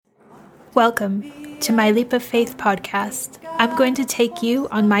Welcome to my Leap of Faith podcast. I'm going to take you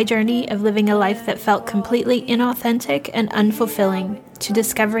on my journey of living a life that felt completely inauthentic and unfulfilling, to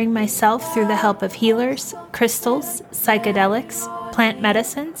discovering myself through the help of healers, crystals, psychedelics, plant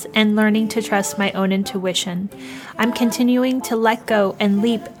medicines, and learning to trust my own intuition. I'm continuing to let go and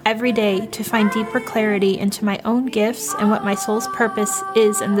leap every day to find deeper clarity into my own gifts and what my soul's purpose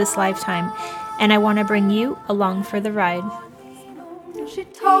is in this lifetime, and I want to bring you along for the ride. She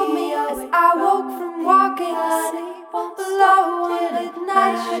told me as I woke from walking asleep alone at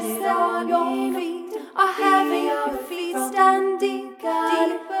night. She said, your feet are heavy, your feet stand deep,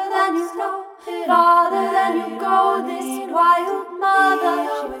 deeper than you know, farther than you go. This wild mother,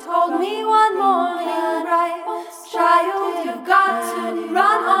 she told me one morning, right, child, you've got to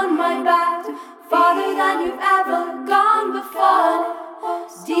run on my back, farther than you've ever gone before,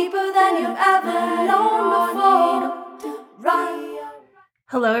 deeper than you've ever known before. Run.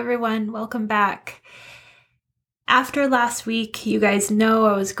 Hello everyone, welcome back. After last week, you guys know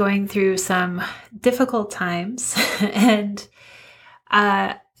I was going through some difficult times and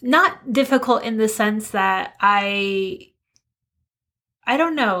not difficult in the sense that I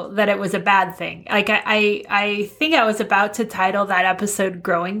don't know that it was a bad thing. Like I think I was about to title that episode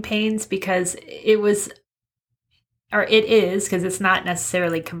Growing Pains because it is, because it's not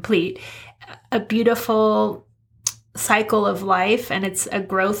necessarily complete, a beautiful cycle of life, and it's a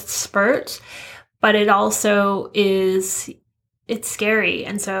growth spurt, but it also it's scary.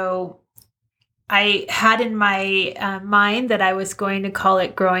 And so I had in my mind that I was going to call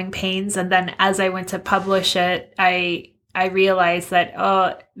it Growing Pains, and then as I went to publish it, I realized that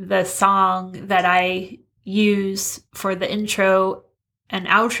the song that I use for the intro and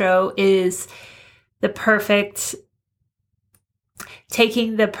outro is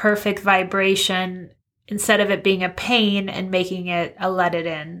taking the perfect vibration instead of it being a pain and making it a let it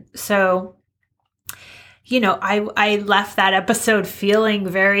in. So, I left that episode feeling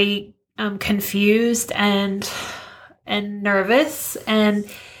very confused and nervous and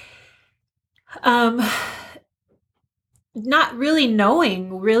not really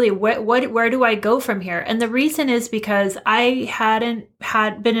knowing where do I go from here. And the reason is because I hadn't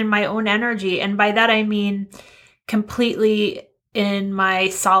been in my own energy. And by that, I mean completely in my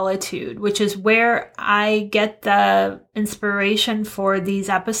solitude, which is where I get the inspiration for these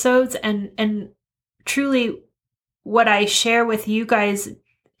episodes. And truly what I share with you guys,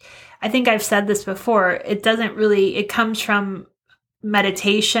 I think I've said this before, it comes from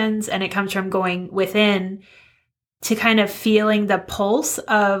meditations, and it comes from going within to kind of feeling the pulse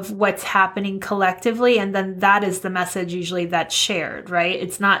of what's happening collectively. And then that is the message usually that's shared, right?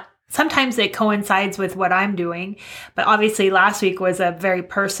 It's not, sometimes it coincides with what I'm doing, but obviously last week was a very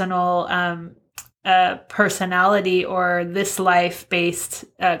personal personality or this life-based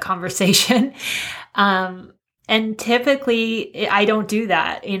conversation. And typically I don't do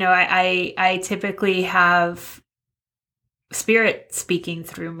that. I typically have spirit speaking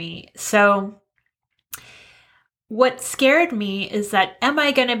through me. So what scared me is that, am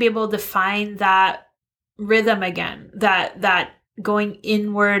I going to be able to find that rhythm again, that going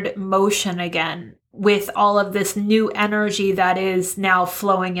inward motion again with all of this new energy that is now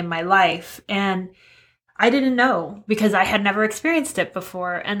flowing in my life? And I didn't know, because I had never experienced it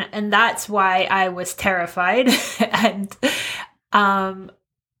before. And that's why I was terrified.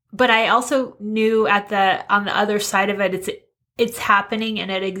 But I also knew on the other side of it, it's happening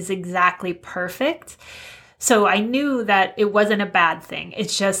and it is exactly perfect. So I knew that it wasn't a bad thing.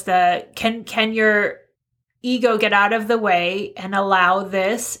 It's just can your ego get out of the way and allow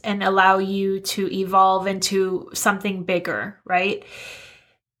this and allow you to evolve into something bigger, right?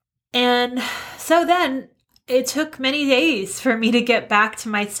 And so then it took many days for me to get back to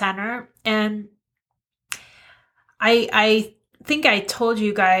my center. And I think I told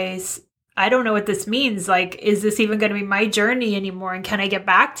you guys, I don't know what this means. Like, is this even going to be my journey anymore? And can I get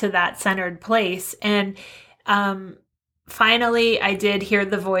back to that centered place? And finally, I did hear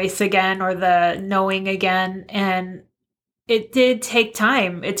the voice again, or the knowing again, and it did take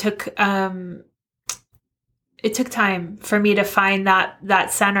time. It took time for me to find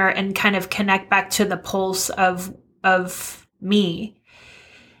that center and kind of connect back to the pulse of me.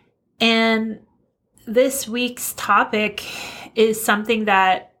 And this week's topic is something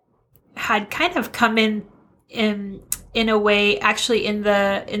that had kind of come in a way, actually in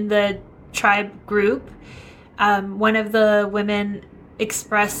the tribe group. One of the women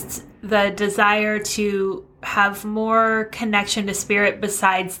expressed the desire to have more connection to spirit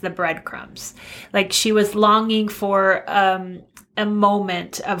besides the breadcrumbs. Like she was longing for a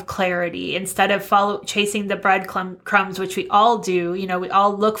moment of clarity instead of chasing the breadcrumbs, which we all do. You know, we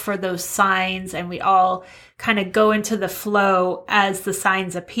all look for those signs and we all kind of go into the flow as the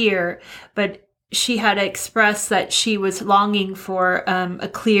signs appear. But she had expressed that she was longing for a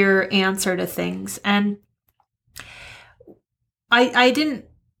clear answer to things. And I didn't,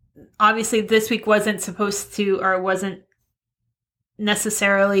 obviously this week wasn't supposed to, or wasn't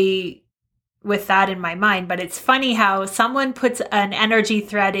necessarily with that in my mind, but it's funny how someone puts an energy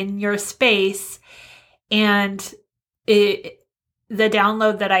thread in your space and the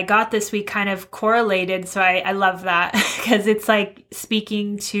download that I got this week kind of correlated. So I love that because it's like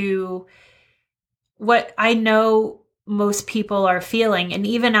speaking to what I know most people are feeling. And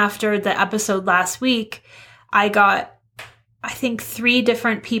even after the episode last week, I think 3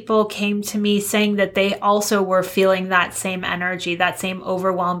 different people came to me saying that they also were feeling that same energy, that same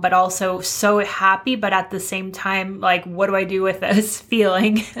overwhelm, but also so happy, but at the same time, like, what do I do with this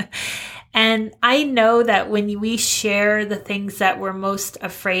feeling? And I know that when we share the things that we're most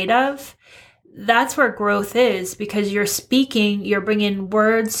afraid of, that's where growth is, because you're bringing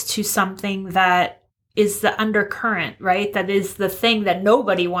words to something that is the undercurrent, right? That is the thing that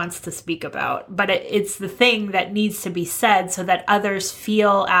nobody wants to speak about, but it's the thing that needs to be said so that others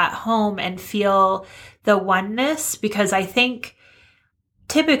feel at home and feel the oneness. Because I think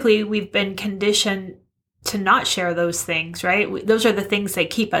typically we've been conditioned to not share those things, right? Those are the things that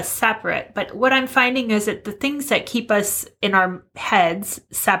keep us separate. But what I'm finding is that the things that keep us in our heads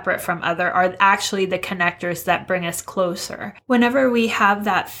separate from other are actually the connectors that bring us closer. Whenever we have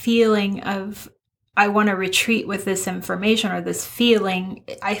that feeling of, I want to retreat with this information or this feeling,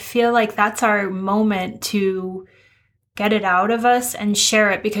 I feel like that's our moment to get it out of us and share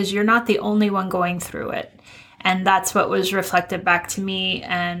it, because you're not the only one going through it. And that's what was reflected back to me.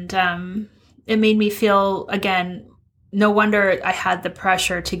 And it made me feel, again, no wonder I had the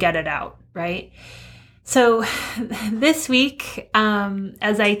pressure to get it out, right? So this week,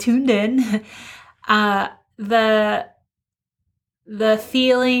 as I tuned in, the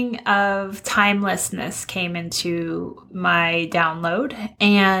feeling of timelessness came into my download.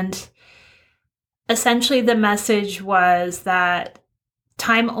 And essentially the message was that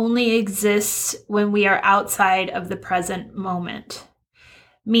time only exists when we are outside of the present moment.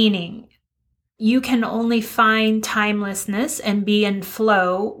 Meaning, you can only find timelessness and be in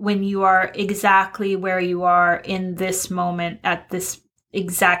flow when you are exactly where you are in this moment at this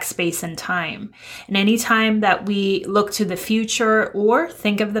exact space and time. And anytime that we look to the future or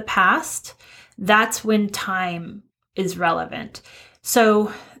think of the past, that's when time is relevant.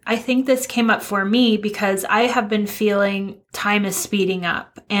 So I think this came up for me because I have been feeling time is speeding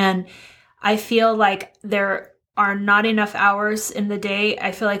up, and I feel like there are not enough hours in the day.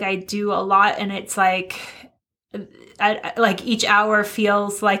 I feel like I do a lot, and it's like each hour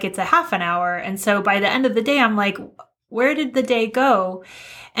feels like it's a half an hour. And so by the end of the day, I'm like, where did the day go?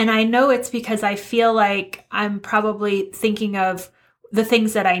 And I know it's because I feel like I'm probably thinking of the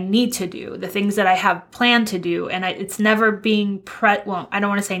things that I need to do, the things that I have planned to do. And it's never being I don't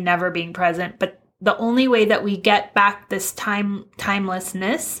want to say never being present, but the only way that we get back this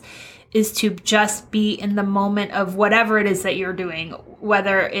timelessness is to just be in the moment of whatever it is that you're doing,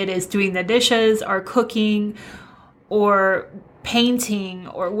 whether it is doing the dishes or cooking or painting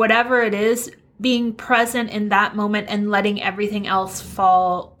or whatever it is. Being present in that moment and letting everything else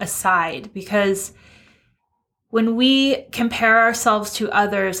fall aside. Because when we compare ourselves to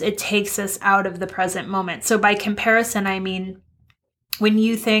others, it takes us out of the present moment. So by comparison, I mean, when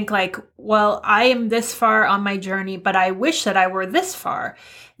you think like, well, I am this far on my journey, but I wish that I were this far.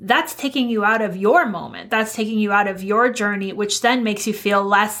 That's taking you out of your moment. That's taking you out of your journey, which then makes you feel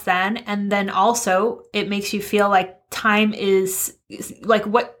less than. And then also it makes you feel like time is like,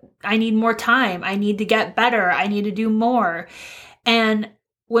 what? I need more time. I need to get better. I need to do more. And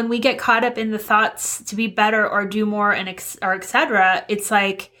when we get caught up in the thoughts to be better or do more and or etc., it's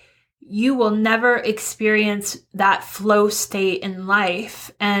like you will never experience that flow state in life.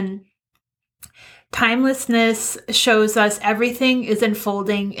 And timelessness shows us everything is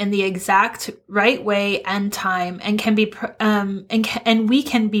unfolding in the exact right way and time, and can be and we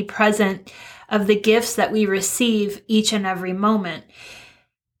can be present of the gifts that we receive each and every moment.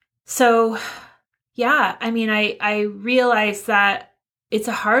 So, yeah, I mean, I realize that it's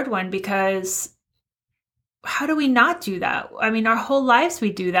a hard one, because how do we not do that? I mean, our whole lives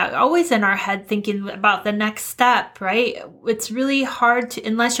we do that, always in our head thinking about the next step, right? It's really hard to,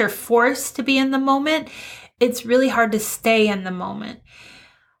 unless you're forced to be in the moment, it's really hard to stay in the moment.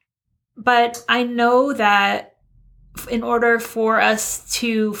 But I know that in order for us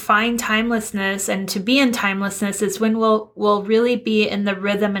to find timelessness and to be in timelessness is when we'll really be in the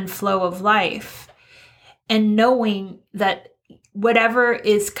rhythm and flow of life, and knowing that whatever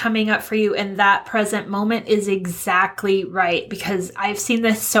is coming up for you in that present moment is exactly right. Because I've seen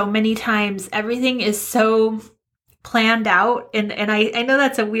this so many times. Everything is so planned out. And I know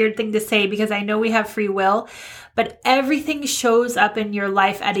that's a weird thing to say because I know we have free will, but everything shows up in your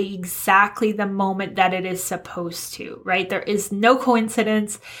life at exactly the moment that it is supposed to, right? There is no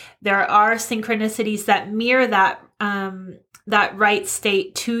coincidence. There are synchronicities that mirror that right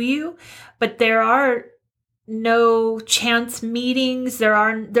state to you, but there are no chance meetings.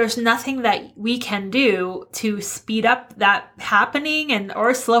 There's nothing that we can do to speed up that happening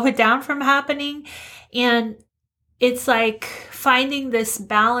or slow it down from happening. And it's like finding this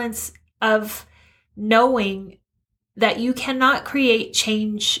balance of knowing that you cannot create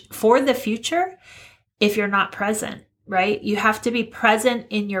change for the future if you're not present, right? You have to be present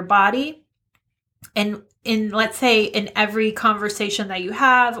in your body, and let's say in every conversation that you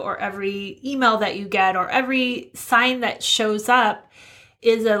have, or every email that you get, or every sign that shows up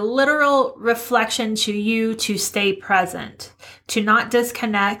is a literal reflection to you to stay present, to not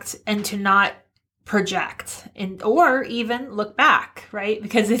disconnect, and to not project or even look back, right?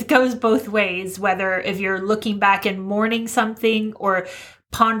 Because it goes both ways, whether if you're looking back and mourning something or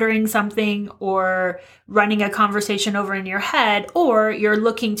pondering something or running a conversation over in your head, or you're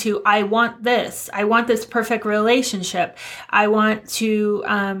looking to, I want this perfect relationship. I want to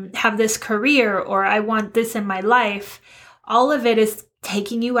have this career, or I want this in my life. All of it is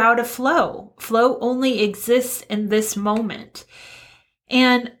taking you out of flow. Flow only exists in this moment.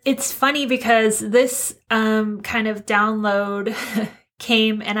 And it's funny because this kind of download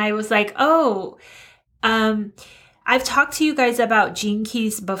came and I was like, I've talked to you guys about gene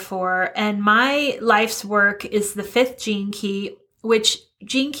keys before, and my life's work is the 5th gene key, which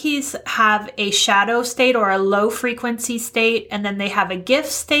gene keys have a shadow state or a low frequency state, and then they have a gift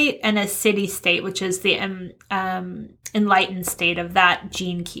state and a siddhi state, which is the enlightened state of that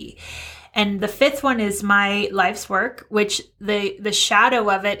gene key. And the 5th one is my life's work, which the shadow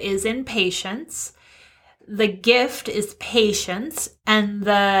of it is impatience. The gift is patience, and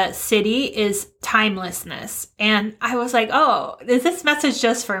the siddhi is timelessness. And I was like, oh, is this message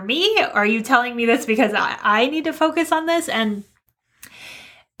just for me? Or are you telling me this because I need to focus on this? And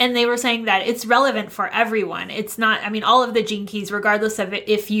they were saying that it's relevant for everyone. It's not, all of the gene keys, regardless of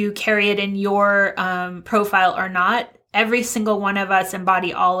if you carry it in your profile or not, every single one of us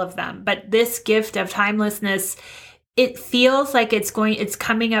embody all of them. But this gift of timelessness, it feels like it's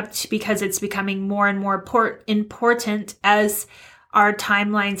coming up because it's becoming more and more important as our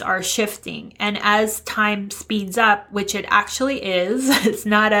timelines are shifting. And as time speeds up, which it actually is, it's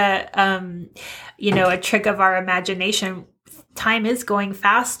not a trick of our imagination. Time is going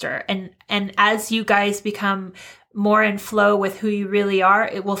faster. And as you guys become more in flow with who you really are,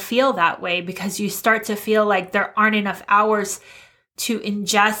 it will feel that way, because you start to feel like there aren't enough hours to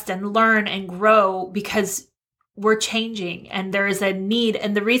ingest and learn and grow, because we're changing and there is a need.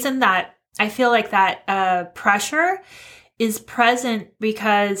 And the reason that I feel like that pressure is present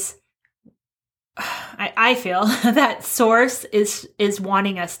because I feel that source is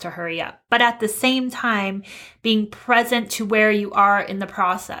wanting us to hurry up, but at the same time being present to where you are in the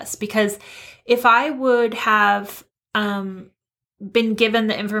process. Because if I would have been given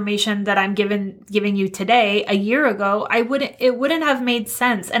the information that I'm giving you today a year ago, it wouldn't have made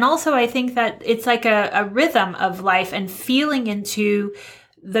sense. And also I think that it's like a rhythm of life and feeling into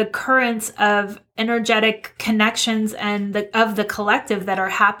the currents of energetic connections and of the collective that are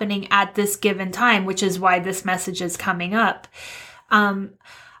happening at this given time, which is why this message is coming up.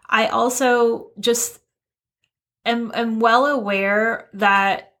 I also just am well aware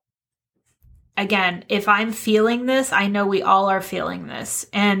that, again, if I'm feeling this, I know we all are feeling this.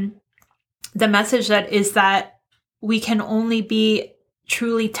 And the message is that we can only be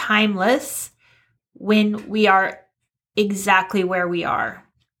truly timeless when we are exactly where we are.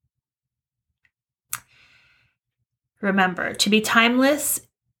 Remember, to be timeless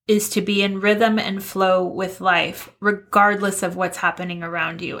is to be in rhythm and flow with life, regardless of what's happening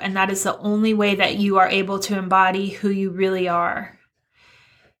around you. And that is the only way that you are able to embody who you really are.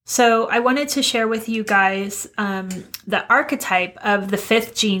 So I wanted to share with you guys the archetype of the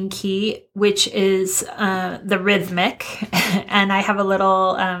 5th gene key, which is the rhythmic. And I have a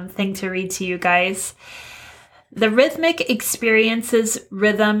little thing to read to you guys. The rhythmic experiences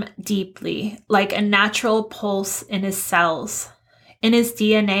rhythm deeply, like a natural pulse in his cells, in his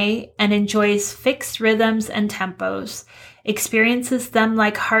DNA, and enjoys fixed rhythms and tempos. experiences them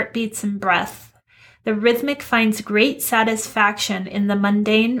like heartbeats and breath. The rhythmic finds great satisfaction in the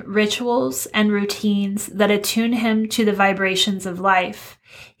mundane rituals and routines that attune him to the vibrations of life.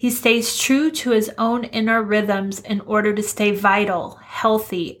 He stays true to his own inner rhythms in order to stay vital,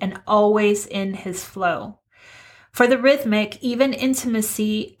 healthy, and always in his flow. For the rhythmic, even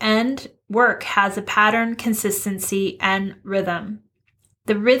intimacy and work has a pattern, consistency, and rhythm.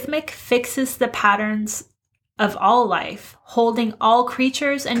 The rhythmic fixes the patterns of all life, holding all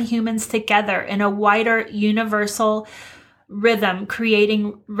creatures and humans together in a wider universal rhythm,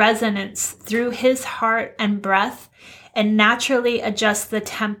 creating resonance through his heart and breath, and naturally adjusts the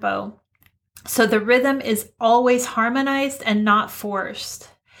tempo. So the rhythm is always harmonized and not forced.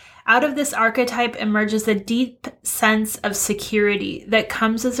 Out of this archetype emerges a deep sense of security that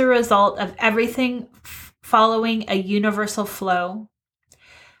comes as a result of everything following a universal flow.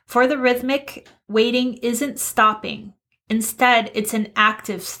 For the rhythmic, waiting isn't stopping. Instead, it's an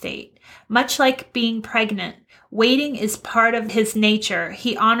active state. Much like being pregnant, waiting is part of his nature.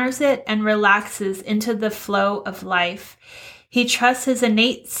 He honors it and relaxes into the flow of life. He trusts his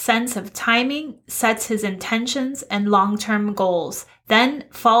innate sense of timing, sets his intentions and long-term goals, then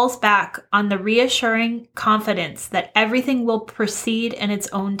falls back on the reassuring confidence that everything will proceed in its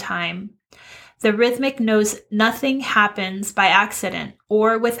own time. The rhythmic knows nothing happens by accident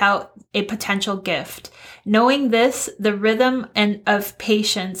or without a potential gift. Knowing this, the rhythm and of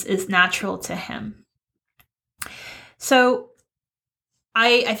patience is natural to him. So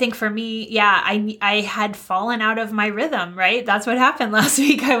I think for me, I had fallen out of my rhythm, right? That's what happened last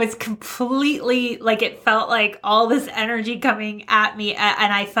week. I was completely it felt like all this energy coming at me.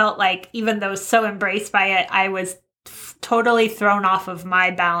 And I felt like, even though so embraced by it, I was totally thrown off of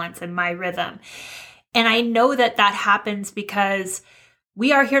my balance and my rhythm. And I know that happens because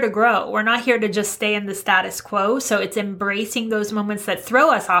we are here to grow. We're not here to just stay in the status quo. So it's embracing those moments that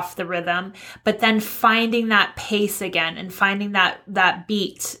throw us off the rhythm, but then finding that pace again and finding that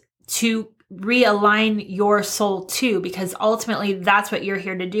beat to realign your soul to, because ultimately that's what you're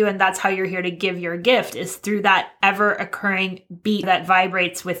here to do. And that's how you're here to give your gift, is through that ever occurring beat that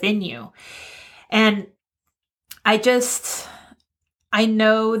vibrates within you. And I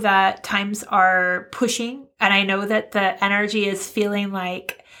know that times are pushing, and I know that the energy is feeling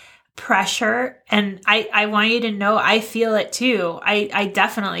like pressure. And I want you to know I feel it too. I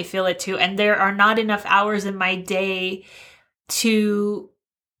definitely feel it too. And there are not enough hours in my day to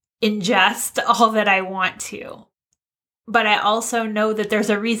ingest all that I want to. But I also know that there's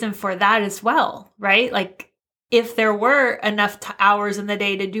a reason for that as well, right? Like, if there were enough hours in the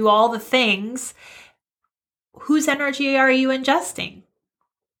day to do all the things, whose energy are you ingesting?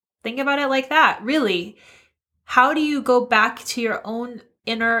 Think about it like that. Really, how do you go back to your own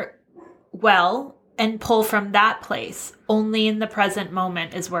inner well and pull from that place? Only in the present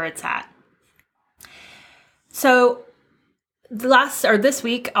moment is where it's at. So this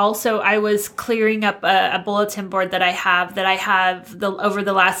week also, I was clearing up a bulletin board that I have over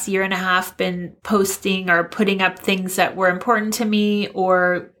the last year and a half been posting or putting up things that were important to me,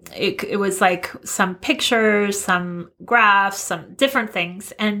 or it was like some pictures, some graphs, some different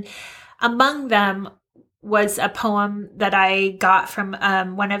things. And among them was a poem that I got from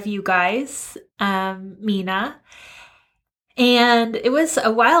one of you guys, Mina. And it was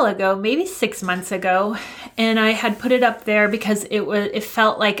a while ago, maybe 6 months ago, and I had put it up there because it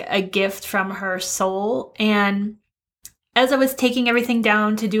felt like a gift from her soul. And as I was taking everything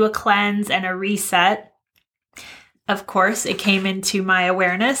down to do a cleanse and a reset, of course, it came into my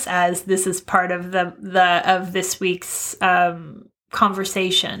awareness, as this is part of of this week's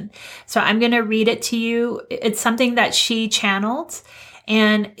conversation. So I'm going to read it to you. It's something that she channeled.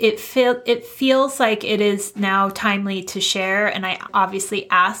 And it feels like it is now timely to share. And I obviously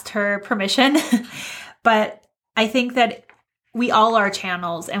asked her permission, but I think that we all are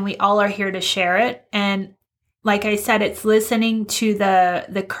channels and we all are here to share it. And like I said, it's listening to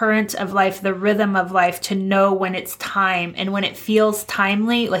the current of life, the rhythm of life, to know when it's time and when it feels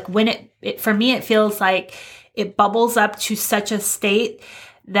timely. Like when it for me, it feels like it bubbles up to such a state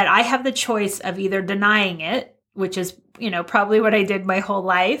that I have the choice of either denying it, which is, probably what I did my whole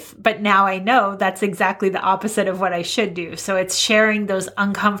life. But now I know that's exactly the opposite of what I should do. So it's sharing those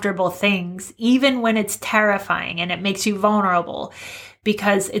uncomfortable things, even when it's terrifying and it makes you vulnerable,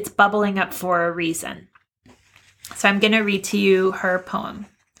 because it's bubbling up for a reason. So I'm going to read to you her poem.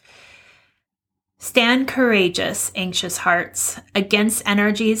 Stand courageous, anxious hearts, against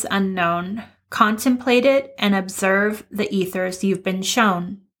energies unknown. Contemplate it and observe the ethers you've been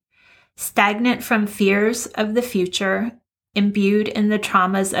shown. Stagnant from fears of the future, imbued in the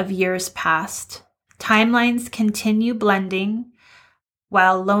traumas of years past. Timelines continue blending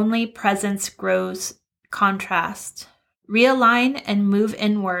while lonely presence grows contrast. Realign and move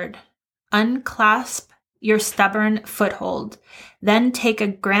inward. Unclasp your stubborn foothold. Then take a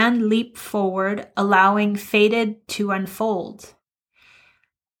grand leap forward, allowing faded to unfold.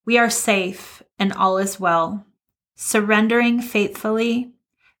 We are safe and all is well. Surrendering faithfully,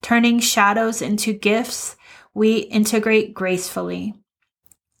 turning shadows into gifts, we integrate gracefully.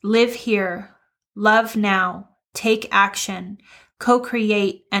 Live here, love now, take action,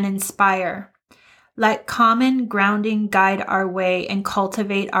 co-create and inspire. Let common grounding guide our way and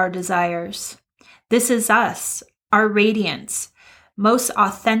cultivate our desires. This is us, our radiance, most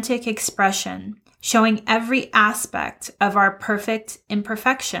authentic expression, showing every aspect of our perfect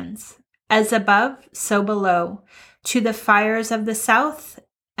imperfections. As above, so below. To the fires of the south,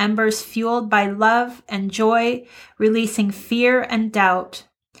 embers fueled by love and joy, releasing fear and doubt.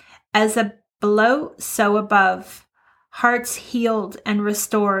 As below, so above. Hearts healed and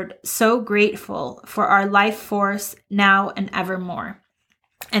restored, so grateful for our life force now and evermore.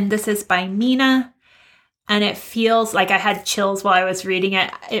 And this is by Mina. And it feels like I had chills while I was reading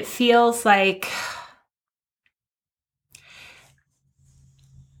it. It feels like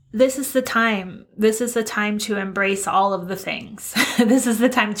this is the time. This is the time to embrace all of the things. This is the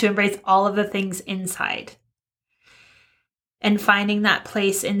time to embrace all of the things inside. And finding that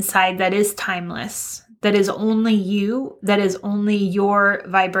place inside that is timeless, that is only you, that is only your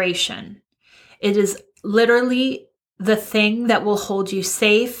vibration. It is literally the thing that will hold you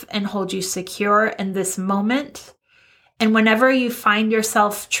safe and hold you secure in this moment. And whenever you find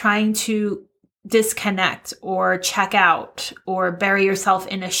yourself trying to disconnect or check out or bury yourself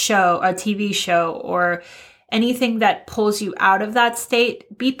in a show, a TV show, or anything that pulls you out of that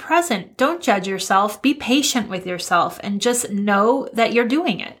state, be present. Don't judge yourself. Be patient with yourself and just know that you're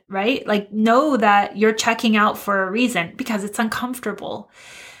doing it, right? Like know that you're checking out for a reason because it's uncomfortable.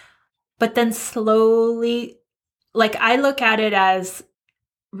 But then slowly, like I look at it as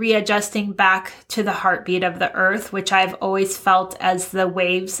readjusting back to the heartbeat of the earth, which I've always felt as the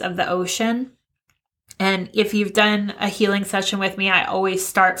waves of the ocean. And if you've done a healing session with me, I always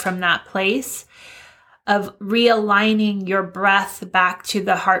start from that place of realigning your breath back to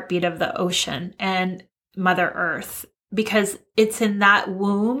the heartbeat of the ocean and Mother Earth, because it's in that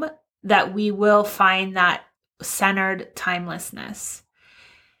womb that we will find that centered timelessness.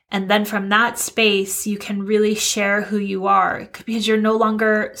 And then from that space, you can really share who you are because you're no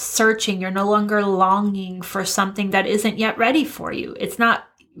longer searching. You're no longer longing for something that isn't yet ready for you. It's not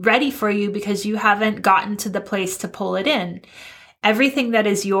ready for you because you haven't gotten to the place to pull it in. Everything that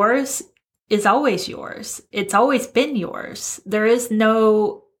is yours is always yours. It's always been yours. There is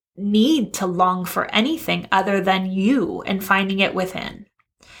no need to long for anything other than you and finding it within.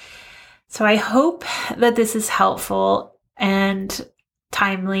 So I hope that this is helpful and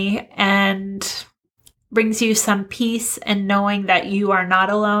timely and brings you some peace and knowing that you are not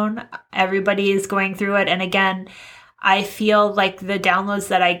alone. Everybody is going through it. And again, I feel like the downloads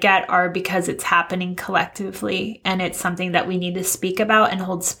that I get are because it's happening collectively and it's something that we need to speak about and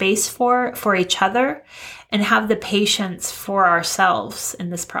hold space for each other and have the patience for ourselves in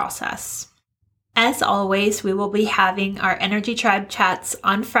this process. As always, we will be having our Energy Tribe chats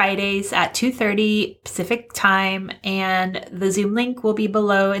on Fridays at 2:30 Pacific time, and the Zoom link will be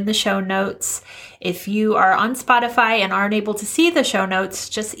below in the show notes. If you are on Spotify and aren't able to see the show notes,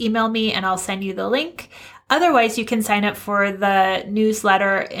 just email me and I'll send you the link. Otherwise, you can sign up for the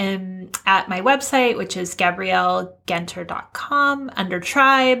newsletter at my website, which is GabrielleGenter.com under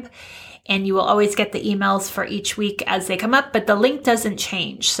Tribe. And you will always get the emails for each week as they come up, but the link doesn't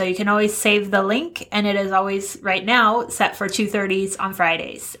change. So you can always save the link, and it is always right now set for 2:30 on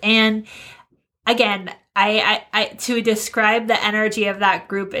Fridays. And again, I to describe the energy of that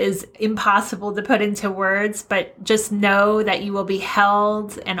group is impossible to put into words, but just know that you will be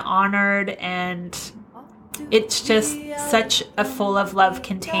held and honored, and it's just such a full of love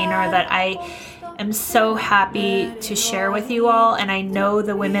container that I am so happy to share with you all. And I know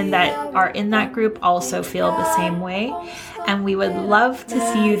the women that are in that group also feel the same way. And we would love to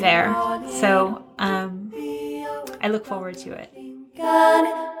see you there. So I look forward to it.